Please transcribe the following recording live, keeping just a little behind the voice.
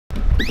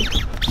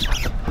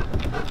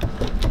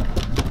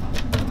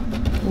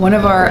One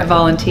of our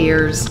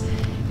volunteers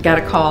got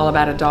a call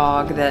about a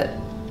dog that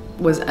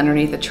was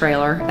underneath a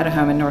trailer at a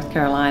home in North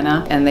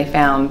Carolina, and they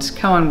found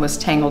Koen was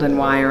tangled in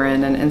wire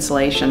and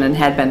insulation and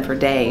had been for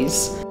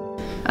days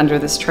under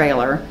this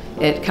trailer.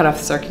 It cut off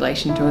the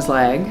circulation to his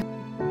leg.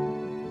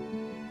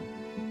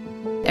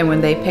 And when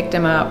they picked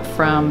him up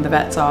from the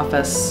vet's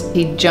office,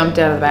 he jumped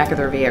out of the back of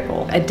their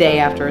vehicle a day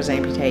after his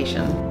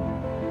amputation.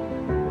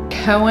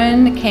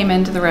 Koen came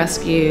into the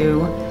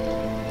rescue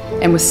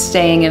and was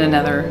staying in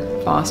another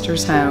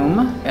foster's home,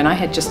 and I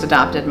had just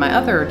adopted my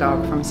other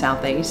dog from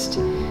Southeast,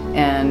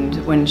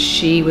 and when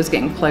she was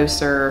getting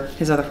closer,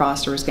 his other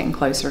foster was getting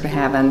closer to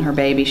having her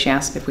baby, she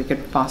asked if we could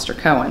foster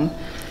Koen,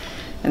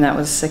 and that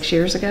was 6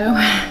 years ago.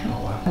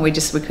 Oh, wow. We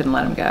couldn't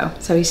let him go,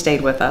 so he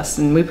stayed with us,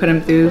 and we put him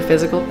through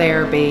physical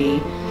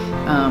therapy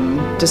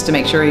just to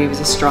make sure he was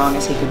as strong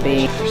as he could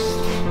be.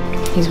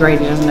 He's great.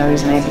 He doesn't know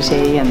he's an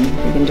amputee, and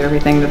he can do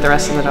everything that the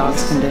rest of the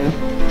dogs can do.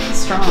 He's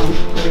strong.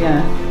 We're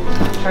gonna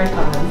try to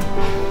follow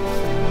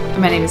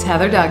him. My name is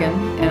Heather Duggan,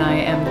 and I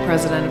am the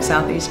president of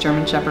Southeast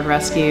German Shepherd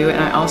Rescue,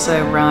 and I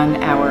also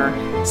run our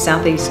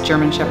Southeast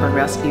German Shepherd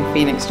Rescue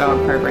Phoenix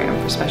Dog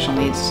program for special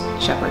needs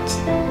shepherds.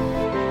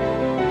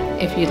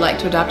 If you'd like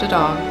to adopt a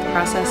dog, the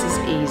process is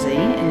easy,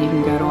 and you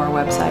can go to our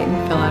website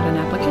and fill out an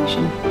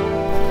application.